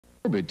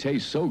Orbit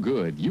tastes so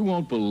good, you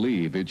won't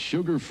believe it's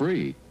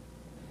sugar-free.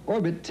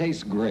 Orbit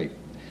tastes great.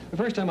 The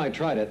first time I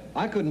tried it,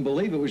 I couldn't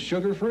believe it was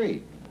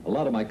sugar-free. A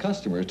lot of my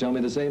customers tell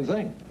me the same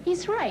thing.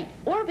 He's right.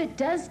 Orbit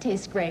does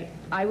taste great.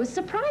 I was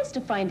surprised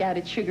to find out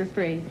it's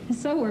sugar-free.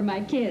 So were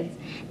my kids.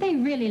 They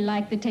really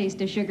like the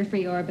taste of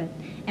sugar-free Orbit.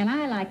 And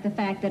I like the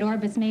fact that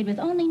Orbit's made with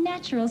only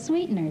natural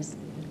sweeteners.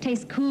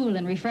 Tastes cool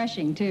and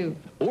refreshing, too.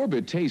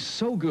 Orbit tastes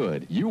so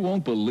good, you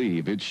won't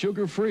believe it's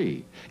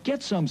sugar-free.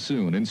 Get some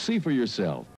soon and see for yourself.